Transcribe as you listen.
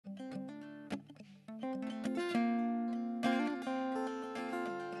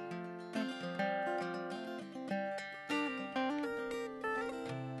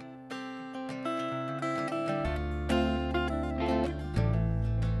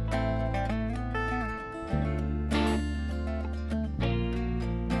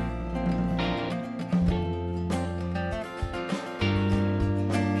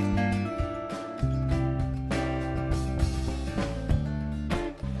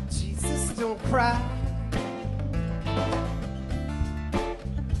cry.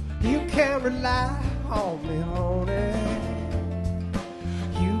 You can rely on me, honey.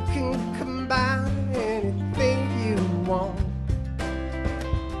 You can combine anything you want.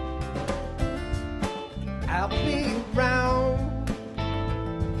 I'll be around.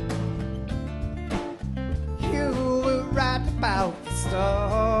 You were right about the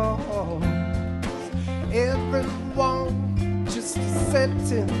stars. Everyone just a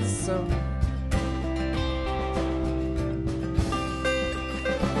setting sun.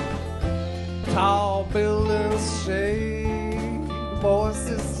 Tall buildings shake,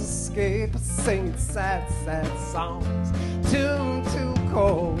 voices escape, singing sad, sad songs. Too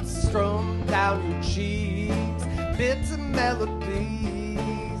cold, strummed down your cheeks, bitter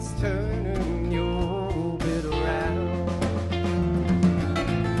melodies turning your bit around.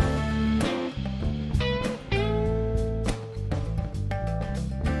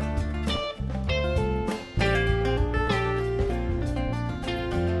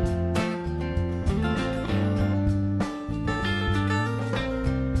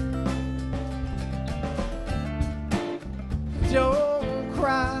 Don't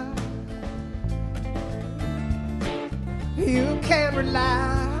cry. You can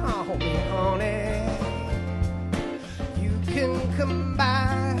rely on me, honey. You can come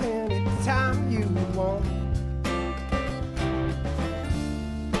by anytime you want.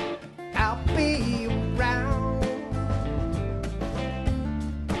 I'll be around.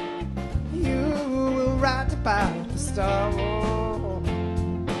 You will write about the stars.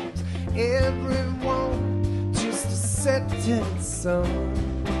 Everyone just a setting sun.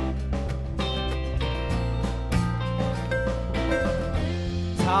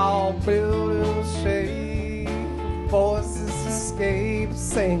 Tall buildings shake, voices escape,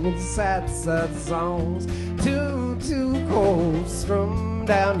 singing sad, sad songs. Too cold, strummed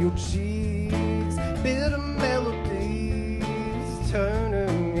down your cheeks, bitter melodies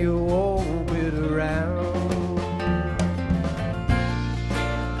turning your orbit around.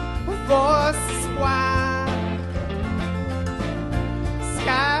 Voices wide,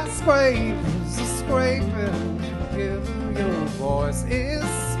 skyscrapers are scraping together. Your voice is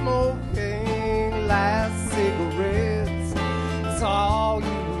smoking like cigarettes. It's all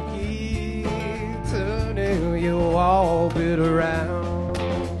you get, turning your orbit around.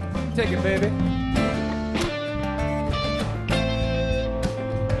 Take it, baby.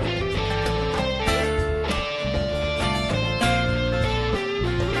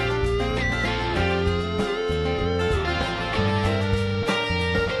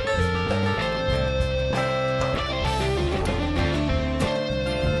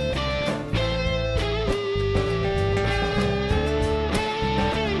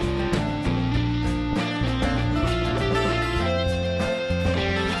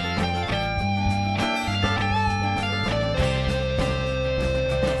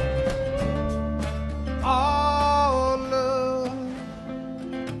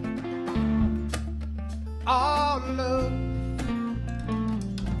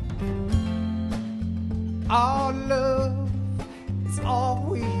 Our love is all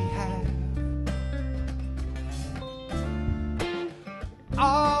we have.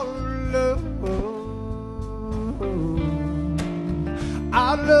 Our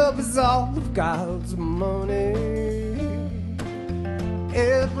love is all of God's money.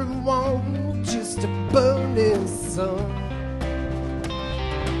 Everyone just a burning sun.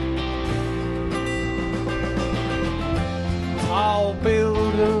 Tall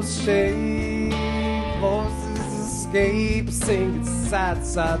buildings shake, voices escape, singing sad,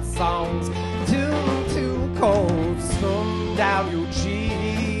 sad songs. Too cold, strummed down your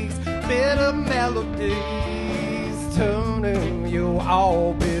cheeks, bitter melodies turning your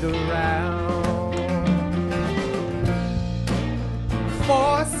orbit around.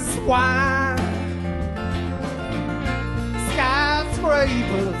 Voices whine,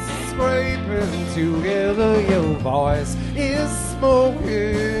 skyscrapers scraping together. Your voice is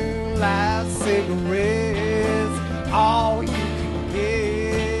smoking like cigarettes. All you can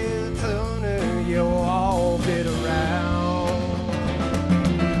get, turning your orbit around.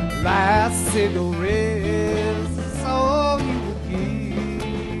 Like cigarettes is all you can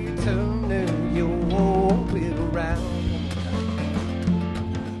get, turning your orbit around.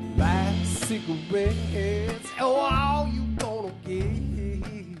 Like cigarettes, oh,